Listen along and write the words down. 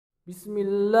بسم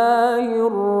الله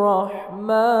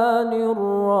الرحمن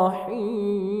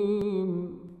الرحيم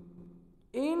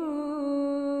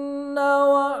إن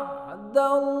وعد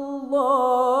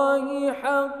الله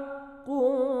حق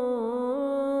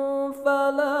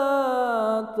فلا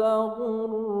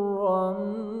تغرنكم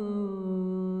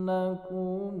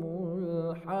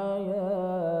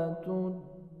الحياة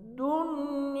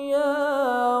الدنيا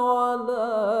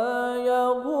ولا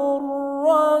يغرنكم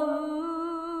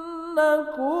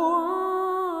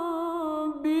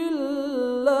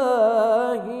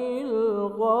بالله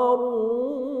الغرور.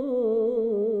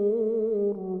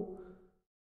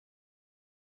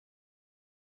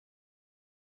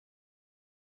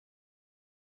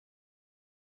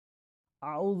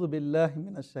 أعوذ بالله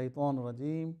من الشيطان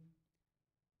الرجيم.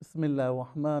 بسم الله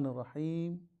الرحمن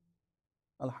الرحيم.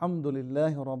 الحمد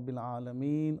لله رب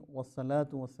العالمين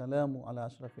والصلاة والسلام على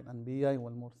أشرف الأنبياء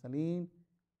والمرسلين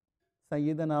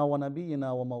سيدنا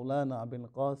ونبينا ومولانا أبي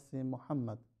القاسم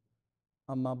محمد.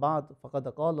 أما بعد فقد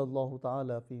قال الله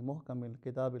تعالى في محكم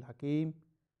الكتاب الحكيم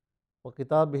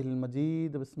وكتابه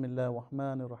المجيد. بسم الله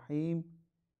الرحمن الرحيم.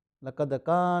 لقد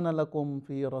كان لكم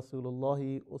في رسول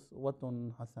الله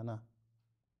أسوة حسنة.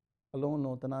 အလုံး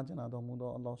လုံးတနာကျင်နာတော်မူ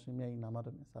သောအလ္လာဟ်ရှင်မြတ်၏နာမ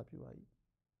တော်နဲ့စပြုပါ၏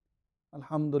အလ်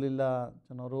ဟမ်ဒူလ illah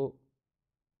ကျွန်တော်တို့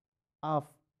အာဖ်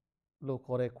လို့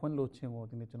ခေါ်တဲ့ခွင့်လွှတ်ခြင်းကို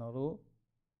ဒီနေ့ကျွန်တော်တို့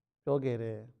ပြောခဲ့တ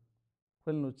ယ်ခွ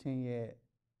င့်လွှတ်ခြင်းရဲ့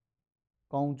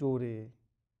ကောင်းကျိုးတွေ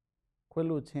ခွင့်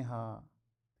လွှတ်ခြင်းဟာ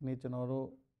ဒီနေ့ကျွန်တော်တို့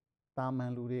တာမ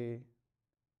န်လူတွေ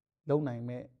လုံနိုင်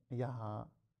မဲ့အရာဟာ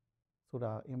ဆို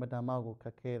တာအင်မတန်မှကိုခ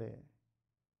က်ခဲတယ်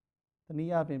တန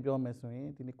ည်းအားဖြင့်ပြောမယ်ဆိုရင်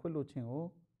ဒီနေ့ခွင့်လွှတ်ခြင်းကို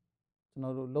ကျွန်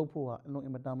တော်တို့လုပ်ဖို့ဟာအလုံးအ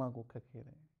င်မတန်မှကိုခက်ခဲတ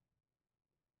ယ်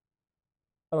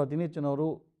အဲ့တော့ဒီနေ့ကျွန်တော်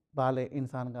တို့ဘာလဲအင်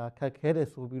ဆန်ကခက်ခဲတယ်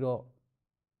ဆိုပြီးတော့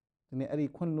ဒီနေ့အဲ့ဒီ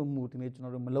ခွင့်လွှတ်မှုဒီနေ့ကျွန်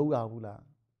တော်တို့မလုပ်ရဘူးလား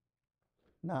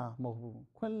နာမဟုတ်ဘူး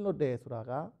ခွင့်လွှတ်တယ်ဆိုတာ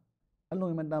ကအ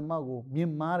လုံးအင်မတန်မှကိုမြ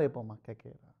င်မာတဲ့ပုံမှာခက်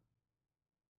ခဲတာ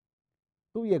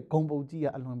သူ့ရဲ့ဂုဏ်ပုတ်ကြီးက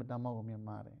အလုံးအင်မတန်မှကိုမြင်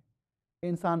မာတယ်အ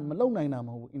င်ဆန်မလုပ်နိုင်တာမ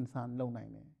ဟုတ်ဘူးအင်ဆန်လုပ်နို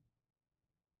င်တယ်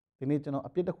ဒီနေ့ကျွန်တော်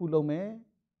အပြစ်တစ်ခုလုပ်မယ်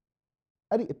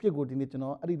အဲ့ဒီအပြစ်ကိုဒီနေ့ကျွန်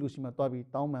တော်အဲ့ဒီလူရှိမှတွားပြီး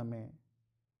တောင်းပန်မယ်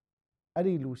အဲ့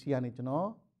ဒီလူရှိကနေကျွန်တော်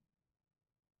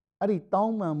အဲ့ဒီတော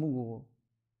င်းပန်မှုကို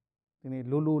ဒီနေ့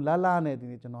လိုလိုလားလားနဲ့ဒီ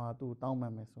နေ့ကျွန်တော်ဟာသူ့ကိုတောင်းပ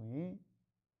န်မယ်ဆိုရင်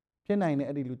ဖြစ်နိုင်တဲ့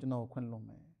အဲ့ဒီလူကျွန်တော်ကိုခွင့်လွှတ်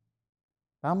မယ်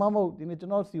ဒါမှမဟုတ်ဒီနေ့ကျွ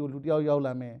န်တော်စီကိုလူတယောက်ရောက်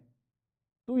လာမယ်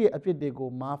သူ့ရဲ့အပြစ်တွေကို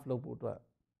maaf လုပ်ဖို့အတွက်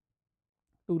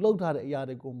သူလှုပ်ထားတဲ့အရာ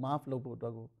တွေကို maaf လုပ်ဖို့အတွ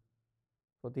က်ကို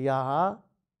ဆိုတရားဟာ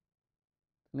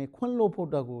ဒီနေ့ခွင့်လွှတ်ဖို့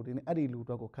အတွက်ကိုဒီနေ့အဲ့ဒီလူအ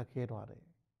တွက်ကိုခက်ခဲသွားတယ်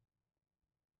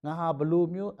ငါဟာဘလို့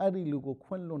မျိုးအဲ့ဒီလူကို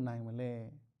ခွင့်လွှတ်နိုင်မလဲ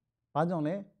ဘာကြောင့်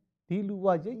လဲဒီလူက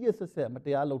ရရဆက်ဆက်မတ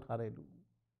ရားလုပ်ထားတဲ့လူ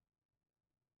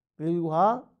ဒီလူဟာ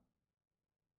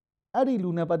အဲ့ဒီလူ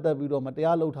နဲ့ပတ်သက်ပြီးတော့မတ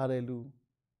ရားလုပ်ထားတဲ့လူ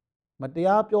မတ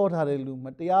ရားပြောထားတဲ့လူမ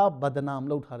တရားဗဒနာမ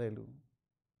လုပ်ထားတဲ့လူ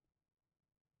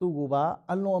သူ့ကိုပါ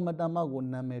အလွန်အမတန်မှကို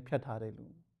နာမည်ဖြတ်ထားတဲ့လူ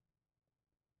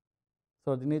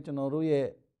ဆိုတော့ဒီနေ့ကျွန်တော်တို့ရဲ့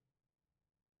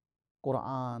ကုရ်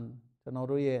အာန်ကျွန်တော်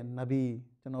တို့ရဲ့နဗီ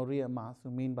ကျွန်တော်တို့ရဲ့မာဆူ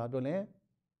မင်ဘာပြောလဲ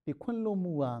ဒီခွင့်လွှတ်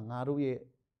မှုဟာငါတို့ရဲ့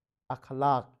အခ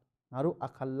လာတ်ငါတို့အ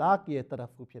ခလာတ်ရဲ့တရ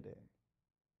ဖူဖြစ်တယ်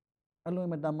အလွန်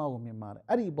မတမ်းမကိုမြင်ပါတယ်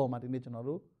အဲ့ဒီအပေါ်မှာဒီနေ့ကျွန်တော်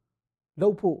တို့လှု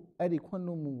ပ်ဖို့အဲ့ဒီခွင့်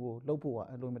လွှတ်မှုကိုလှုပ်ဖို့က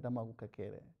အလွန်မတမ်းမကိုခက်ခဲ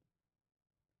တယ်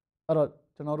အဲ့တော့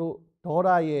ကျွန်တော်တို့ဒေါရ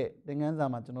ရဲ့သင်ခန်းစာ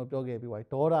မှာကျွန်တော်ပြောခဲ့ပြီးပါ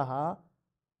ဒေါရဟာ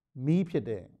မီးဖြစ်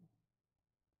တယ်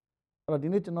အဲ့တော့ဒီ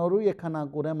နေ့ကျွန်တော်တို့ရဲ့ခန္ဓာ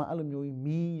ကိုယ်ထဲမှာအဲ့လိုမျိုး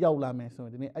မီးရောက်လာမယ်ဆိုရ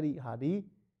င်ဒီနေ့အဲ့ဒီဟာဒီ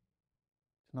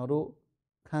ကျွန်တော်တို့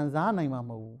ခံစားနိုင်မှာ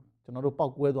မဟုတ်ဘူးကျွန်တော်တို့ပော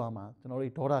က်ကွဲသွားမှာကျွန်တော်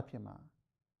တို့ဒေါသဖြစ်မှာ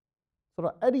ဆို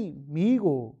တော့အဲ့ဒီမီး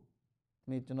ကိုဒီ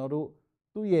နေ့ကျွန်တော်တို့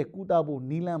သူ့ရဲ့ကုသဖို့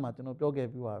နီးလန်းမှာကျွန်တော်ပြောခဲ့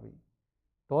ပြီးပါပြီ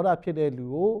ဒေါသဖြစ်တဲ့လူ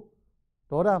ကို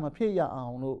ဒေါသမဖြစ်ရအော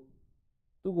င်လို့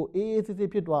သူ့ကိုအေးအေးဆေး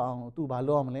ဆေးဖြစ်သွားအောင်လို့သူဘာ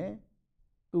လုပ်ရမလဲ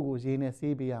သူ့ကိုရေနဲ့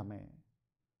ဆေးပေးရမယ်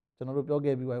ကျွန်တော်တို့ပြော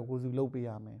ခဲ့ပြီးပါဝူစုလုပ်ပေးရ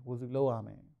မယ်ဝူစုလုပ်ရမ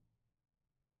ယ်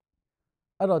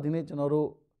အဲ့တော့ဒီနေ့ကျွန်တော်တို့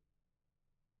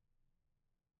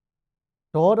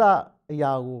ဒေါသအ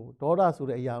ရာကိုဒေါသဆို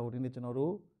တဲ့အရာကိုဒီနေ့ကျွန်တော်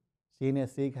တို့ရေနဲ့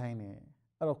ဆေးခိုင်းတယ်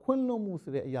အဲ့တော့ခွင့်လွှတ်မှု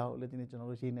ဆိုတဲ့အရာကိုလည်းဒီနေ့ကျွန်တော်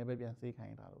တို့ရေနဲ့ပဲပြန်ဆေးခို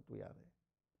င်းတာလို့တွေ့ရတယ်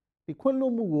ဒီခွင့်လွှ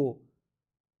တ်မှုကို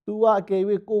သူကအကယ်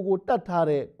၍ကိုတတ်ထား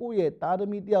တဲ့ကိုရဲ့သားသ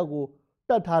မီးတယောက်ကို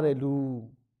တတ်ထားတဲ့လူ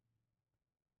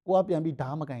ကိုကပြန်ပြီးဓာ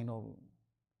မကင်တော့ဘူး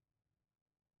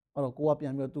အဲ့တော့ကိုကပြ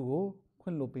န်ပြီးသူ့ကိုခွ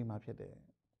င့်လွှတ်ပေးမှဖြစ်တယ်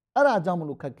အဲ့ဒါကြောင့်မ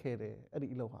လို့ခက်ခဲတယ်အဲ့ဒီ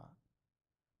အလုပ်ဟာ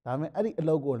ဒါပေမဲ့အဲ့ဒီအ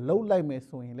လုပ်ကိုလှုပ်လိုက်မယ်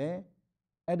ဆိုရင်လည်း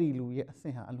အဲ့ဒီလူရဲ့အဆ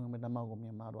င့်ဟာအလွန်မတမ်းကိုမြ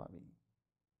င်မာသွားပြီ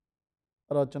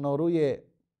အဲ့တော့ကျွန်တော်တို့ရဲ့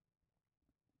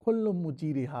ခွင့်လွှတ်မှု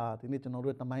ကြီးတွေဟာဒီနေ့ကျွန်တော်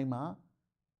တို့ရဲ့တမိုင်းမှာ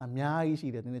အများကြီးရှိ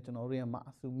တယ်ဒီနေ့ကျွန်တော်တို့ရဲ့မာ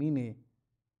အဆူမီနေ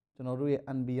ကျွန်တော်တို့ရဲ့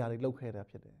အန်ဘီယာတွေလောက်ခဲ့တာ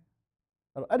ဖြစ်တယ်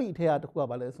အဲ့တော့အဲ့ဒီအထက်ကတစ်ခုက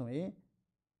ဘာလဲဆိုရင်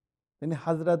ဒီနေ့ဟ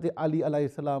ဇရတ်အလီအလိုင်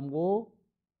ဆလမ်ကို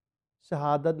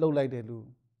shahadat လုပ်လိုက်တဲ့လူ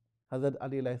Hazrat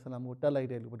Ali အလိုင်ဆလမ်ကိုတတ်လိုက်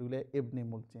တဲ့လူဘာလို့လဲ Ibn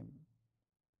Muljim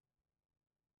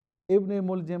Ibn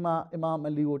Muljim မှာ Imam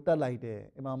Ali ကိုတတ်လိုက်တယ်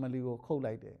Imam Ali ကိုခုတ်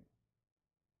လိုက်တယ်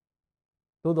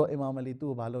သို့တော့ Imam Ali သူ့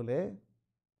ကိုဘာလုပ်လဲ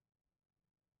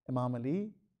Imam Ali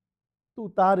သူ့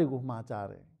သားတွေကိုမှားကြ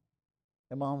တယ်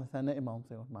Imam Hussain နဲ့ Imam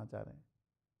Hussain ကိုမှားကြတယ်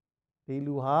ဒီ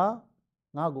လူဟာ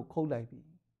ငါ့ကိုခုတ်လိုက်ပြီ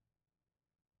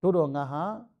သို့တော့ငါဟာ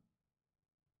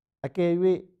အကယ်၍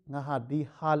ငါဟာဒီ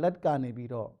ဟာလတ်ကနေပြီး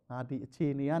တော့ငါဒီအခြေ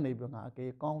အနေကနေပြီးတော့ငါအကယ်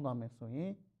ကောင်းသွားမယ်ဆိုရ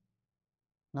င်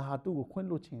ငါဟာသူ့ကိုခွင့်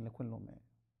လွှတ်ခြင်းလည်းခွင့်လွှတ်မယ်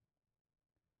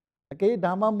အကယ်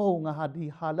ဒါမှမဟုတ်ငါဟာဒီ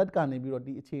ဟာလတ်ကနေပြီးတော့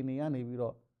ဒီအခြေအနေကနေပြီး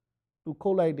တော့သူခု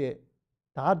တ်လိုက်တဲ့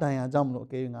ဓာတ်ဒဏ်ရာကြောင့်မလို့အ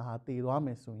ကယ်၍ငါဟာတည်သွားမ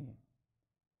ယ်ဆိုရင်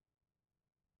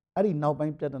အဲ့ဒီနောက်ပို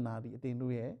င်းပြဿနာဒီအတင်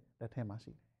တို့ရဲ့လက်ထဲမှာ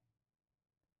ရှိတယ်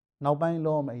နောက်ပိုင်း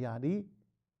လောမအရာဒီ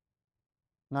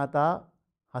ငါသား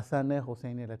ဟာဆန်နဲ့ဟိုစိ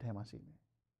န်နဲ့လက်ထဲမှာရှိတယ်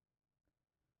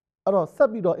အဲ့တော့ဆက်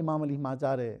ပြီးတော့အီမာမ်အလီမှာ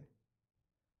ကြားတယ်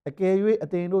အကယ်၍အ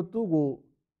တင်တို့သူ့ကို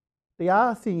တ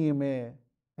ရားစီရင်မယ်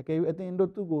အကယ်၍အတင်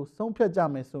တို့သူ့ကိုဆုံးဖြတ်ကြ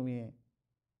မယ်ဆိုရင်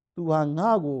သူဟာ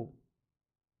ငါ့ကို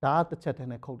ဓာတ်တစ်ချက်တည်း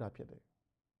နဲ့ခုတ်တာဖြစ်တယ်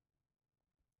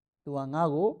သူဟာငါ့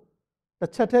ကိုတ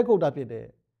စ်ချက်တည်းခုတ်တာဖြစ်တယ်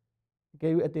အက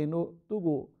ယ်၍အတင်တို့သူ့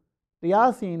ကိုတ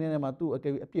ရားစီရင်နေတယ်မှာသူ့အက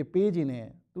ယ်၍အပြစ်ပေးခြင်းနဲ့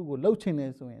သူ့ကိုလှုပ်ချင်တ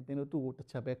ယ်ဆိုရင်အတင်တို့သူ့ကိုတစ်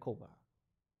ချက်ပဲခုတ်ပါ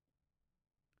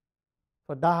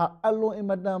ဒါဟာအလွန်အင်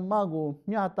မတန်မှကို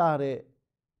မျှတတဲ့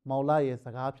မောင်လာရဲ့စ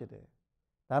ကားဖြစ်တယ်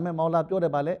ဒါပေမဲ့မောင်လာပြောတ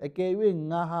ယ်ဗာလဲအကယ်၍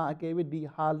ငါဟာအကယ်၍ဒီ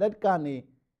ဟာလက်ကနေ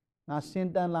ငါရှ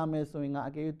င်းတန်းလာမယ်ဆိုရင်ငါ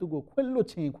အကယ်၍သူ့ကိုခွင့်လွှတ်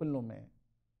ခြင်းခွင့်လွှတ်မယ်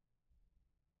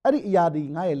အဲ့ဒီအရာဒီ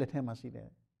ငါရဲ့လက်ထဲမှာရှိတယ်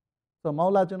ဆိုတော့မော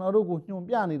င်လာကျွန်တော်တို့ကိုညွှန်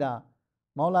ပြနေတာ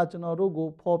မောင်လာကျွန်တော်တို့ကို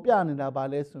ဖော်ပြနေတာဗာ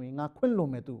လဲဆိုရင်ငါခွင့်လွှ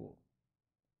တ်မယ်သူ့ကို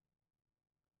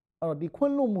အဲ့တော့ဒီခွ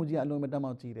င့်လွှတ်မှုကြီးအလွန်အင်မတန်မှ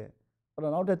ကြီးတယ်အဲ့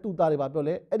တော့နောက်ထပ်သူ့သားတွေဗာပြော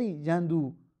လဲအဲ့ဒီရန်သူ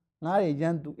ငါရဲ့ရ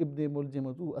န်သူ Ibn Muljim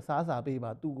ကိုသူ့ကိုအစားအစာပေးပါ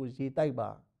သူ့ကိုရေတိုက်ပါ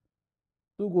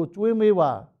သူ့ကိုကျွေးမေး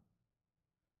ပါ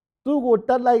သူ့ကိုတ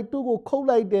တ်လိုက်သူ့ကိုခုတ်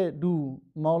လိုက်တဲ့သူ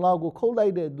မောင်လာကိုခုတ်လို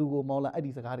က်တဲ့သူကိုမောင်လာအဲ့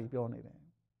ဒီစကားတွေပြောနေတယ်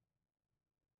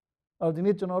အဲ့တော့ဒီ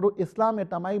နေ့ကျွန်တော်တို့အစ္စလာမ်ရဲ့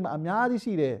တမိုင်းမှာအများကြီး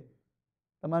ရှိတယ်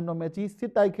တမန်တော်မြတ်ကြီးစ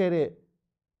စ်တိုက်ခဲ့တဲ့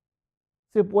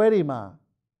စစ်ပွဲတွေမှာ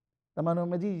တမန်တော်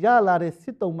မြတ်ကြီးရလာတဲ့စ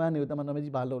စ်တုံးမန်းတွေကိုတမန်တော်မြတ်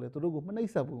ကြီးဘာလုပ်လဲသူတို့ကိုမနှိ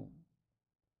ပ်စက်ဘူး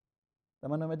တ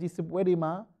မန်တော်မြတ်ကြီးစစ်ပွဲတွေ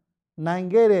မှာနိုင်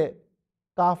ခဲ့တဲ့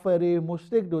ကာဖာရီမု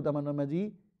ရှရစ်တို့တမန်တော်မြတ်ကြီး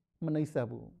မနှိပ်စက်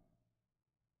ဘူး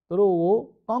သူတို့ကို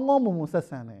ကောင်းကောင်းမွန်မွန်ဆက်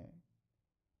ဆံတယ်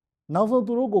နောက်ဆုံး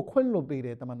သူတို့ကိုခွင့်လွှတ်ပေးတ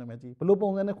ယ်တမန်တော်မြတ်ကြီးဘယ်လိုပုံ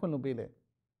စံနဲ့ခွင့်လွှတ်ပေးလဲ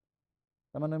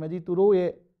တမန်တော်မြတ်ကြီးသူတို့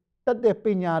ရဲ့တက်တဲ့ပ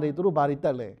ညာတွေသူတို့ဘာတွေတ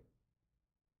က်လဲ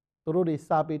သူတို့တွေ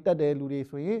စာပေတက်တဲ့လူတွေ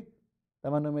ဆိုရင်တ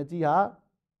မန်တော်မြတ်ကြီးဟာ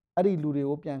အဲ့ဒီလူတွေ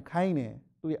ကိုပြန်ခိုင်းတယ်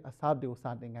သူရဲ့အစားတွေကို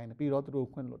စာတင်ခိုင်းတယ်ပြီးတော့သူတို့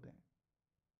ခွင့်လွှတ်တယ်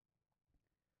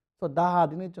ဆိုတော့ဒါဟာ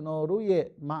ဒီနေ့ကျွန်တော်တို့ရဲ့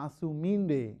မာဆူမင်း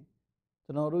တွေ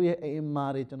ကျွန်တော်တို့ရဲ့အိမ်မာ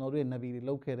တွေကျွန်တော်တို့ရဲ့နဗီတွေ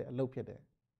လုပ်ခဲ့တဲ့အလုပ်ဖြစ်တယ်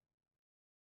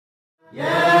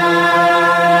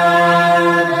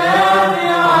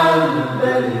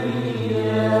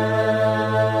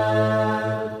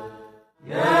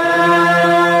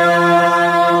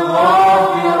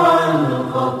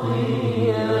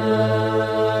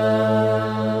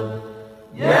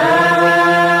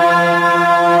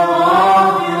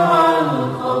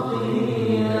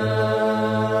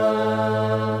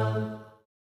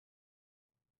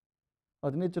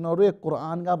ဒီနေ့ကျွန်တော်တို့ရဲ့ကုရ်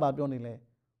အာန်ကဘာပြောနေလဲ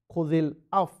ခုဇီလ်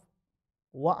အဖ်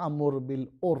ဝအမရ်ဘီလ်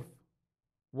အရ်ဖ်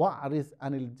ဝအရစ်အ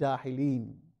န်လ်ဂျာဟီလင်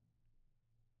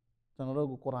ကျွန်တော်တို့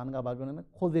ကိုကုရ်အာန်ကဘာပြောနေလဲ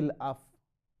ခုဇီလ်အဖ်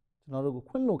ကျွန်တော်တို့ကို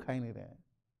ခွင့်လွှတ်ခိုင်းနေတယ်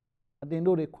အတင်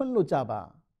တို့တွေခွင့်လွှတ်ကြပါ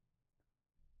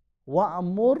ဝအ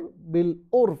မရ်ဘီလ်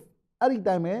အရ်ဖ်အဲ့ဒီ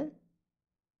တိုင်းပဲ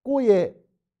ကိုယ့်ရဲ့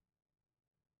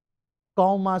ကော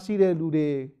င်းမှရှိတဲ့လူတွေ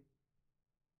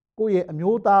ကိုယ့်ရဲ့အ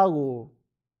မျိုးသားကို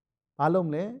ဘာလုပ်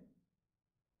မလဲ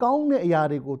ကောင်းတဲ့အရာ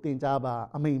တွေကိုသင်ကြားပါ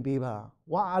အမိန်ပေးပါ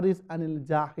ဝါအာရစ်အန်လ်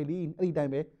ဂျာဟီလင်အဲ့ဒီတို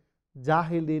င်းပဲဂျာ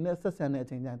ဟီလီနဲ့ဆက်ဆံတဲ့အ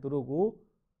ချိန်ကျရင်သူ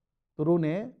တို့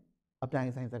နဲ့အပြို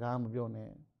င်ဆိုင်စကားမပြောနဲ့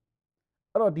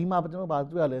အဲ့တော့ဒီမှာကျွန်တော်ဘာ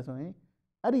တွေ့ရလဲဆိုရင်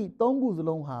အဲ့ဒီသုံးခုစ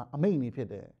လုံးဟာအမိန်နေဖြစ်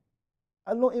တယ်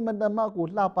အလွန်အင်မတန်မှကို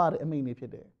လှပတဲ့အမိန်နေဖြ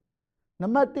စ်တယ်နံ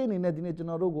ပါတ်1အနေနဲ့ဒီနေ့ကျွန်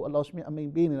တော်တို့ကိုအလောရှ်မြတ်အမိန်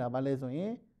ပေးနေတာဘာလဲဆိုရ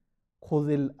င်ခို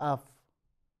ဇီလ်အဖ်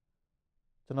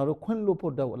ကျွန်တော်တို့ခွင့်လွှတ်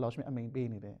ဖို့တော့အလောရှ်မြတ်အမိန်ပေး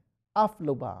နေတယ်အဖ်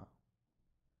လို့ပါ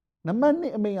နံပါတ်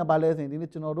2အမိန်ကဘာလဲဆိုရင်ဒီ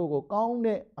နေ့ကျွန်တော်တို့ကိုကောင်း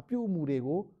တဲ့အပြုအမူတွေ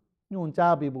ကိုညွှန်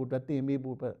ကြားပေးဖို့အတွက်တင်ပေး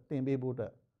ဖို့အတွက်ကျွ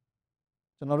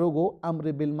န်တော်တို့ကိုအမ်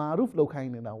ရ်ဘီလ်မာရူဖ်လုပ်ခို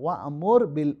င်းနေတာဝါအမောရ်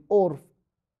ဘီလ်အော်ဖ်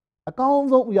အကောင်း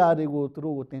ဆုံးအရာတွေကိုသူ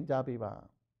တို့ကိုတင်ကြားပေးပါ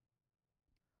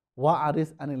ဝါအာရ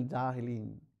စ်အန်လ်ဂျာဟီလင်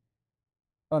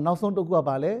နောက်ဆုံးတစ်ခုက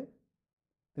ဘာလဲ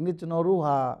ဒီနေ့ကျွန်တော်တို့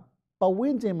ဟာပတ်ဝ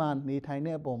န်းကျင်မှာနေထိုင်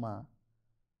တဲ့အပေါ်မှာ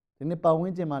ဒီနေ့ပတ်ဝ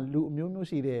န်းကျင်မှာလူအမျိုးမျိုး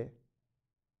ရှိတယ်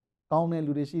ကောင်းတဲ့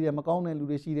လူတွေရှိတယ်မကောင်းတဲ့လူ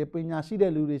တွေရှိတယ်ပညာရှိ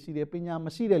တဲ့လူတွေရှိတယ်ပညာမ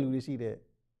ရှိတဲ့လူတွေရှိတယ်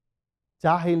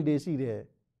ဂျာဟီလ်တွေရှိတယ်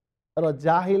အဲ့တော့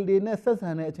ဂျာဟီလ်တွေနဲ့ဆက်ဆံ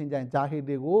တဲ့အချိန်ကျရင်ဂျာဟီလ်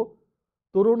တွေကို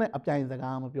သူတို့နဲ့အပြိုင်စ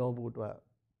ကားမပြောဘူးအတွက်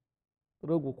သူ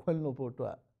တို့ကိုခွင့်လွှတ်ဖို့အတွ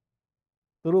က်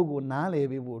သူတို့ကိုနားလည်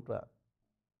ပေးဖို့အတွက်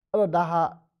အဲ့တော့ဒါဟာ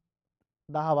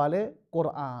ဘာလဲကု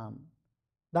ရ်အာန်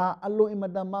ဒါအလွန်အင်မ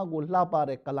တန်မှကိုလှပ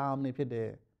တဲ့ကလာမ်နေဖြစ်တယ်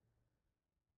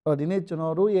အဲ့တော့ဒီနေ့ကျွန်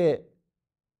တော်တို့ရဲ့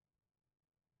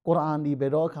ကုရ်အာန်ဒီဘ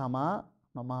ယ်တော့အခါမှ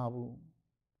မမှားဘူး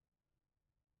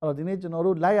အဲ့တော့ဒီနေ့ကျွန်တော်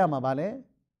တို့လိုက်ရမှာပါလေ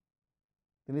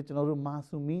ဒီနေ့ကျွန်တော်တို့မာ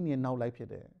ဆူမီနဲ့နောက်လိုက်ဖြစ်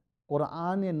တယ်ကုရ်အာ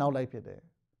န်နဲ့နောက်လိုက်ဖြစ်တယ်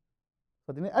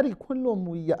ဆိုတော့ဒီနေ့အဲ့ဒီခွင့်လွှတ်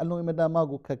မှုကြီးအလွန်အင်မတန်မှ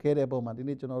ကိုခက်ခဲတဲ့ပုံမှာဒီ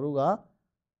နေ့ကျွန်တော်တို့က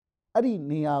အဲ့ဒီ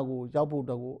နေရာကိုရောက်ဖို့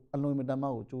တော့ကိုအလွန်အင်မတန်မှ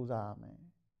ကိုစူးစမ်းရမယ်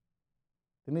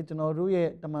ဒီနေ့ကျွန်တော်တို့ရဲ့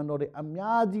တမန်တော်တွေအ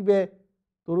များကြီးပဲ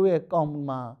သူတို့ရဲ့ကောင်း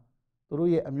မှာသူ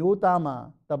တို့ရဲ့အမျိုးသားမှာ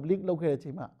တဘလစ်လုပ်ခဲ့တဲ့အချိ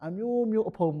န်မှာအမျိုးမျိုး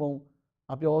အဖုံဖုံ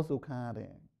အပြောဆိုခံရတ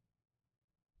ယ်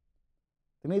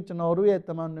ဒီနေ့ကျွန်တော်တို့ရဲ့တ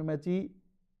မန်တော်မကြီး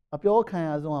အပြောခံရ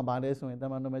ဆုံးကဘာလဲဆိုရင်တ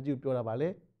မန်တော်မကြီးကိုပြောတာပါလေ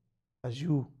အ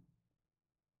ယူ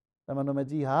တမန်တော်မ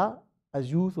ကြီးဟာအ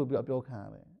ယူဆိုပြီးအပြောခံရ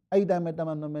တယ်အဲ့ဒီတိုင်းမှာတမ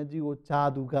န်တော်မကြီးကိုဂျာ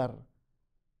ဒူဂါ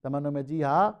တမန်တော်မကြီး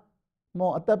ဟာ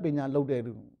မော်အသက်ပညာလုပ်တဲ့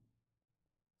သူ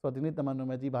ဆိုတော့ဒီနေ့တမန်တော်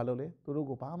မကြီးဘာလုပ်လဲသူတို့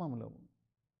ကိုဘာမှမလုပ်ဘူး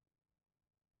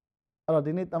အဲ့တော့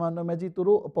ဒီနေ့တမန်တော်မကြီးသူ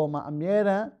တို့အပေါ်မှာအမြဲတ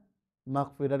မ်းမဂ်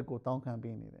ဖီရတ်ကိုတောင်းခံ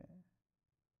ပေးနေတယ်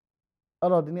အဲ့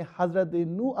တော့ဒီနေ့ဟဇရတ်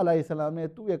နူအလိုင်ဆလာမ်နဲ့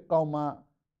သူ့ရဲ့ကောင်းမ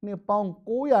နှစ်ပေါင်း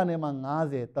900နဲ့မှ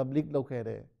50တဘလစ်လုပ်ခဲ့တ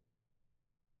ယ်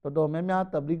တော်တော်များများ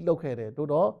တဘလစ်လုပ်ခဲ့တယ်တိုး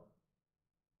တော့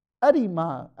အဲ့ဒီ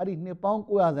နှစ်ပေါင်း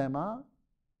900ဆယ်မှာ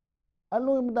အ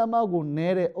လွန်မတမကိုနဲ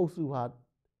တဲ့အုပ်စုဟာဟ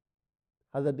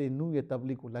ဇရတ်နူရဲ့တဘလ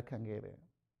စ်ကိုလက်ခံခဲ့တယ်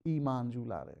အီမန်ယူ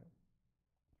လာတယ်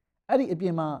အဲ့ဒီအပြ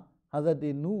င်မှာဟဇရ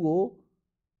တ်နူကို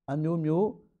အမျိုးမျိုး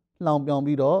လှောင်ပြောင်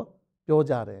ပြီးတော့ပြော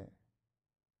ကြတယ်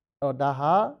အဲ့တော့ဒါ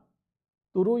ဟာ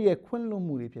သူတို့ရဲ့ခွင့်လွှတ်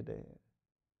မှုတွေဖြစ်တယ်အဲ့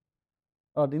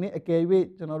တော့ဒီနေ့အကယ်၍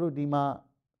ကျွန်တော်တို့ဒီမှာ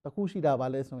တခုရှိတာပါ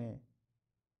လဲဆိုရင်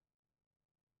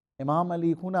အီမာမ်အ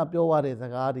လီခုနပြောရတဲ့စ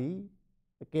ကားဒီ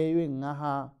အကယ်၍ငါ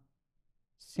ဟာ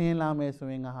ရှင်းလာမယ်ဆို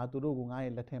ရင်ငါဟာသူတို့ကိုငါ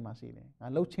ရဲ့လက်ထဲမှာရှိတယ်ငါ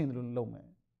လှုပ်ချင်တယ်လို့လုပ်မယ်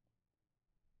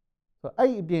ဆိုတော့အဲ့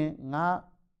ဒီအပြင်ငါ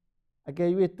အကယ်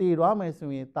၍တည်သွားမယ်ဆို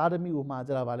ရင်သားသမီးကိုမှာ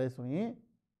ကြတာပါလဲဆိုရင်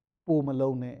ပိုမ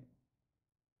လုံးနဲ့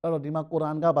အဲ့တော့ဒီမှာကုရ်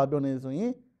အာန်ကဘာပြောနေလဲဆိုရ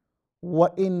င်ဝ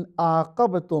အင်အာက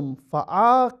ဘတုမ်ဖ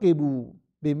အာကီဘူ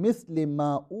ဘီမစ္စလီမာ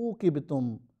အူကီဘတုမ်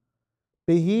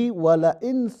ဘီဟီဝလာအ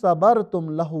င်ဆဘရတုမ်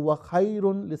လဟူဝခိုင်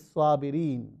ရွန်လစ်ဆာဘီ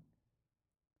ရီန်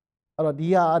အဲ့တော့ဒီ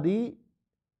ဟာဒီ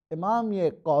အီမာမ်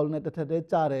ရဲ့ကောလ်နဲ့တစ်ထပ်တည်း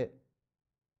ကြားတဲ့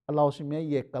အလောရှင်မြတ်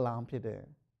ရဲ့ကလာမ်ဖြစ်တယ်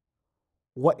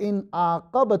ဝအင်အာ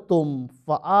ကဘတုမ်ဖ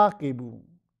အာကီဘူ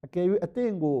အကယ်၍အသ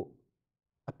င်ကို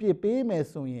အပြစ်ပေးမယ်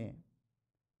ဆိုရင်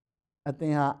အသ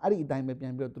င်ဟာအဲ့ဒီအတိုင်းပဲပြ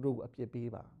န်ပြီးတော့သူတို့ကိုအပြစ်ပေး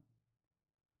ပါ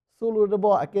ဆိုလိုတဲ့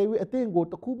ဘောအကယ်၍အသင်ကို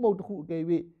တစ်ခုမဟုတ်တစ်ခုအကယ်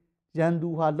၍ရန်သူ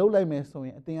ဟာလှုပ်လိုက်မယ်ဆိုရ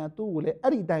င်အသင်ဟာသူ့ကိုလည်း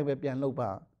အဲ့ဒီအတိုင်းပဲပြန်လှုပ်ပါ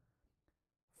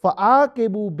ဖအာကီ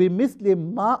ဘူဘီမစ္စလီ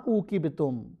မာအူကီဘတု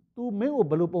မ်သူမင်းကို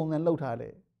ဘယ်လိုပုံစံလှုပ်ထားလဲ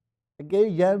အကယ်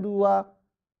ရန်သူဟာ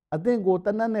အသင်ကိုတ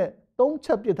နတ်နဲ့3ချ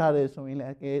က်ပစ်ထားတယ်ဆိုရင်လည်း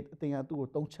အကယ်အသင်ဟာသူ့ကို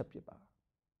3ချက်ပစ်ပါ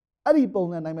အဲ့ဒီပုံ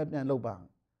စံတိုင်းပဲပြန်လှုပ်ပါ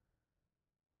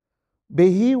ဘေ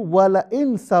ဟီဝလာအ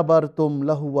င်ဆဘရတုမ်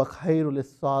လဟူဝခိုင်ရွန်လစ်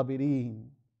ဆာဘီရီန်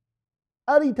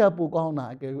အဲ့ဒီထပ်ပိုကောင်းတာ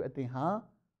အကယ်၍အသင်ဟာ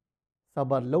ဆ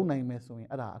ဘတ်လုံနိုင်မယ်ဆိုရင်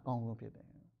အဲ့ဒါအကောင်းဆုံးဖြစ်တယ်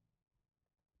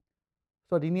ဆို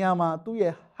တော့ဒီနေရာမှာသူ့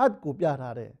ရဲ့ဟတ်ကိုပြ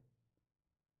ထားတယ်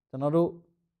ကျွန်တော်တို့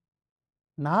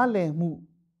နားလည်မှု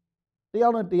တယော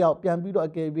က်နဲ့တယောက်ပြန်ပြီးတော့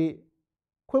အကယ်၍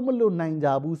ခွင့်မလွတ်နိုင်ကြ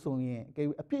ဘူးဆိုရင်အကယ်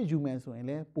၍အပြစ်ယူမယ်ဆိုရင်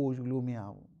လည်းပိုယူလို့မရ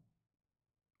ဘူး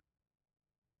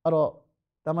အဲ့တော့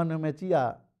တမန်တော်မြတ်ကြီးက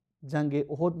ဂျန်ဂေ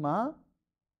အိုဟဒ်မှာ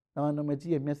တမန်တော်မြတ်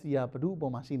ကြီးရဲ့မျက်စိကဘဒုအ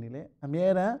ပေါ်မှာရှိနေလေအမြဲ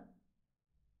တမ်း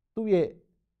သူ့ရဲ့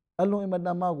အလွန်အင်မတ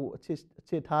န်မှကိုအ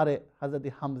ခြေထားတဲ့ဟဇရ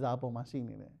တ်ဟမ်ဇာအပေါ်မှာရှိ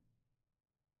နေတယ်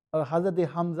အဲ့ဟဇရတ်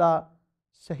ဟမ်ဇာ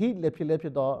ရှဟီဒ်လည်းဖြ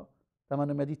စ်တော့တမန်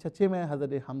တော်မြတ်ကြီးချက်ချင်းပဲဟဇရ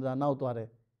တ်ဟမ်ဇာနောက်သွားတယ်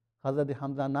ဟဇရတ်ဟ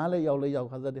မ်ဇာနားလည်းရောက်ဟဇရတ်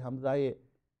ဟမ်ဇာရဲ့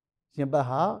ရင်ဘတ်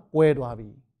ဟာကွဲသွားပြီ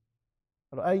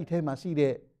အဲ့တော့အဲ့ဒီထဲမှာရှိ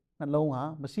တဲ့နှလုံးဟာ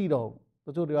မရှိတော့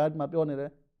ဘူးတချို့တွေကမှပြောနေတ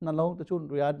ယ်နှလုံးတချို့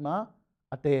တွေကမှ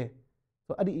အတဲ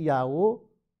ဆိုအဲ့ဒီအရာကို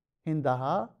ဟင်ဒါ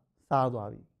ဟာစားသွား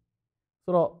ပြီ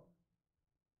ဆိုတော့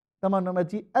တမန်တော်မြတ်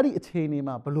ကြီးအဲ့ဒီအခြေအနေ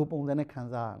မှာဘယ်လိုပုံစံနဲ့ခံ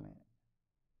စားရလဲ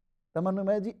တမန်တော်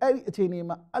မြတ်ကြီးအဲ့ဒီအခြေအနေ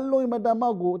မှာအလွန်မတန်မော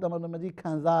က်ကိုတမန်တော်မြတ်ကြီး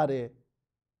ခံစားရတယ်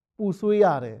ပူဆွေးရ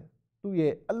တယ်သူ့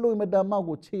ရဲ့အလွန်မတန်မောက်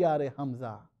ကိုချေရတယ်ဟမ်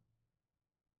ဇာ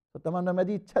တမန်တော်မြတ်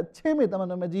ကြီးချက်ချင်းပဲတမန်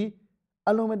တော်မြတ်ကြီး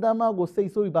အလွန်မတန်မောက်ကိုစိ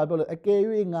တ်ဆိုးပြီးပြောလို့အကယ်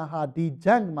၍ငါဟာဒီဂျ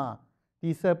န်မှာဒီ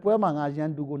ဆက်ပွဲမှာငါရန်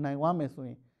သူကိုနိုင်သွားမယ်ဆိုရ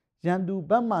င်ရန်သူ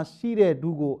ဘက်မှာရှိတဲ့သူ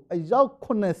ကိုအယောက်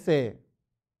80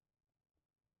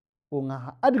ဟိုငါဟာ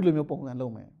အဲ့ဒီလိုမျိုးပုံစံလု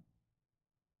ပ်မယ်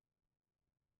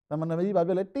သမဏမကြီးဘာ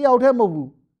ပြောလဲတယောက်တည်းမဟုတ်ဘူး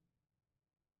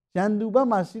ရန်သူဘက်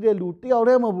မှာရှိတဲ့လူတယောက်တ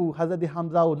ည်းမဟုတ်ဘူးဟာဇတ်ဟမ်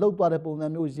ဇာကိုလှုပ်သွားတဲ့ပုံစံ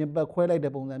မျိုးရင်ပတ်ခွဲလိုက်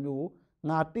တဲ့ပုံစံမျိုးကို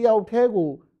ငါတယောက်တည်းကို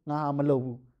ငါမလုပ်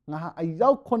ဘူးငါအ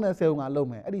ယောက်80ကိုငါလုပ်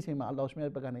မယ်အဲ့ဒီအချိန်မှာအလ္လာဟ်ရှ်မြ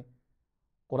တ်ဘက်ကနေ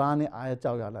ကုရ်အာန်နဲ့အာယတ်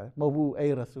ကြောက်ရလာတယ်မဟုတ်ဘူးအဲ့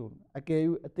ရဆူလ်အကယ်၍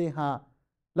အသင်ဟာ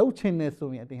လှုပ်ချင်နေဆို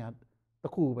ရင်အသင်ဟာတ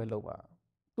စ်ခုပဲလုပ်ပါ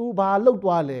သူဘာလှုပ်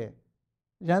သွားလဲ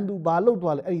ရန်သူဘာလှုပ်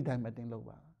သွားလဲအဲ့ဒီတိုင်းပဲအသင်လုပ်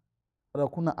ပါအဲ့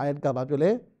တော့ခုနအာယတ်ကဘာပြော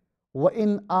လဲဝအ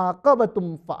င်အာကဘတု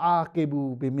မ်ဖအာကီဘူ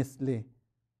ဘီမစ္စလီ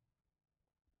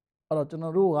အဲ့တော့ကျွန်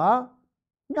တော်တို့က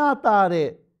ညတာတဲ့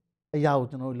အရာကို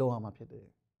ကျွန်တော်တို့လုပ်ရမှာဖြစ်တယ်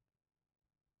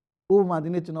ဥပမာဒီ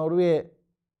နေ့ကျွန်တော်တို့ရဲ့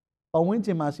ပတ်ဝန်းကျ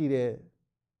င်မှာရှိတဲ့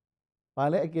ဘာ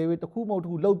လဲအကယ်၍တစ်ခုမဟုတ်တ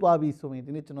စ်ခုလှုပ်သွားပြီဆိုရင်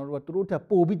ဒီနေ့ကျွန်တော်တို့ကသူတို့ထက်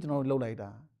ပိုပြီးကျွန်တော်တို့လှုပ်လိုက်တာ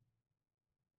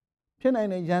ဖြစ်နိုင်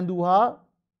တဲ့ရန်သူဟာ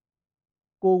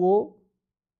ကို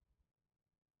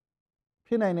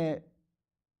ဖြစ်နိုင်တဲ့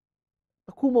တ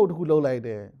စ်ခုမဟုတ်တစ်ခုလှုပ်လိုက်တ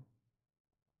ယ်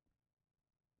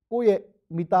ကိုယ့်ရဲ့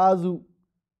မိသားစု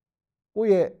ကို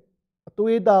ယ့်ရဲ့အ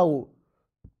သွေးအသားကို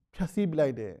ဖျက်ဆီးပလို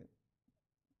က်တယ်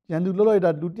ရန်သူလှုပ်လိုက်တာ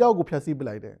လူတယောက်ကိုဖျက်ဆီးပ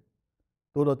လိုက်တယ်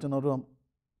တို့ကျွန်တော်တို့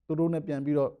သူတို့နဲ့ပြန်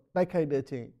ပြီးတော့တိုက်ခိုက်တဲ့အ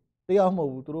ချိန်တရားမဟု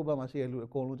တ်ဘူးသူတို့ဘက်မှာရှိတဲ့လူအ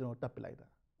ကုန်လုံးကျွန်တော်တတ်ပစ်လိုက်တာ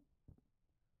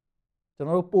ကျွန်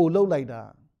တော်တို့ပို့လှုပ်လိုက်တာ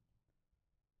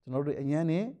ကျွန်တော်တို့အញ្ញမ်း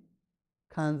နဲ့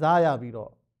ခံစားရပြီး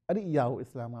တော့အဲ့ဒီအရာကိုအစ္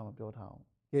စလာမ်ကမပြောထားအောင်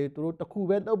ဒီသူတို့တစ်ခု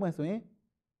ပဲလှုပ်မယ်ဆိုရင်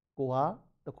ကိုဟာ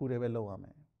တစ်ခုတည်းပဲလှုပ်ရမ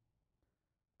ယ်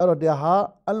အဲ့တော့တရားဟာ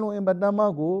အလွန်အင်မတန်မှ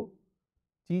ကို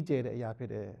ကြီးကျယ်တဲ့အရာဖြစ်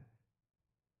တယ်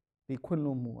ဒီခွင့်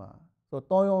လွှတ်မှုဟာဆိုတော့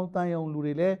တောင်းယုံတန်ယုံလူ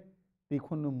တွေလည်းဒီ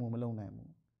ခွင့်လွှတ်မှုမလုပ်နိုင်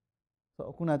ဘူးဆိုတော့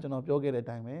အခုနကျွန်တော်ပြောခဲ့တဲ့အ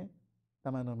တိုင်းပဲတ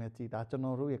မန်တော်မြတ်ကြီးဒါကျွန်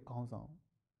တော်တို့ရဲ့ခေါင်းဆောင်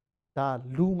ဒါ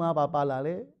လူမှာပါလာ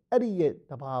လေအဲ့ဒီရဲ့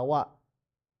တဘာဝ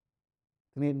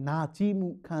ဒီနေ့နာကြည့်မှု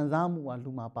ခံစားမှုက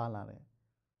လူမှာပါလာတယ်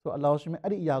ဆိုတော့အလ္လာဟ်ရှင်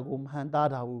အဲ့ဒီအရာကိုမဟန်တား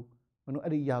တာဘူးမင်းတို့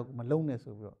အဲ့ဒီအရာကိုမလုံးနဲ့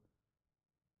ဆိုပြီးတော့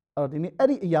အဲ့တော့ဒီနေ့အဲ့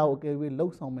ဒီအရာကိုအကယ်၍လှု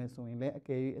ပ်ဆောင်မယ်ဆိုရင်လည်းအက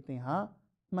ယ်၍အသင်ဟာ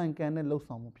မှန်ကန်တဲ့လှုပ်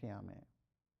ဆောင်မှုဖြစ်ရမယ်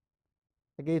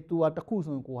အကယ်သူကတစ်ခု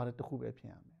ဆိုရင်ကိုကလည်းတစ်ခုပဲဖြစ်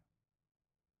ရမယ်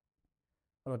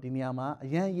အဲ့တော့ဒီနေရာမှာအ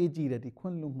ရန်ရေးကြည့်တဲ့ဒီခွ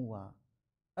င့်လွှတ်မှုဟာ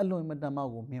အလွန်မတန်မှ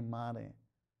ကိုမြင်မာတယ်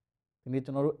ဒီနေ့ကျွ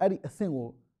န်တော်တို့အဲ့ဒီအဆင့်ကို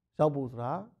ရောက်ဖို့ဆို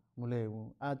တာမလွယ်ဘူး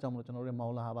အားကြောင့်မလို့ကျွန်တော်တို့မော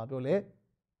င်လာဟာပြောလေ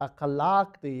အခလာက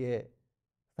တဲ့ရဲ့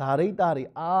ဇာရိတာတွေ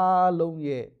အားလုံး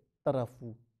ရဲ့တရဖူ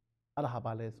အဲ့ဒါဟာ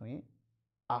ပါလဲဆိုရင်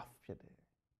အာဖ်ဖြစ်တယ်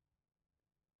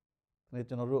ဒီနေ့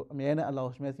ကျွန်တော်တို့အမြဲတမ်းအလ္လာ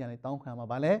ဟ်ရှ်မြတ်စီကနေတောင်းခံမှာ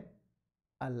ပါလဲ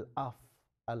အလ်အာဖ်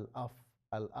အလ်အာဖ်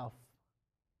အလ်အာဖ်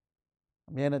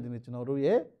အမြဲတမ်းဒီနေ့ကျွန်တော်တို့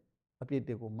ရဲ့အပြစ်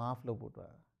တွေကိုမာဖ်လုပ်ဖို့အတွ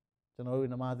က်ကျွန်တော်တို့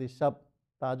နမာဇီရှပ်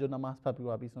တာဂျူနမတ်ဖတ်ပြီး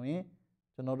ပါပြီဆိုရင်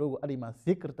ကျွန်တော်တို့ကိုအဲ့ဒီမှာဇ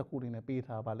စ်ကရတစ်ခုနဲ့ပေး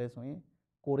ထားပါလဲဆိုရင်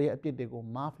ကိုရဲ့အပြစ်တွေကို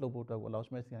မာဖ်လုပ်ဖို့အတွက်ကိုအလ္လာဟ်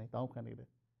ရှ်မြတ်စီကနေတောင်းခံနေတယ်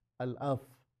အလ်အာဖ်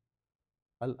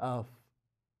အလ်အာဖ်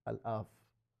အလ်အာဖ်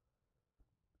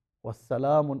ဝအစ္စ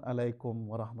လာမုအလိုင်ကွမ်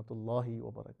ဝရဟ်မတုလ္လာဟီဝ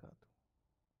ဘရကာတူ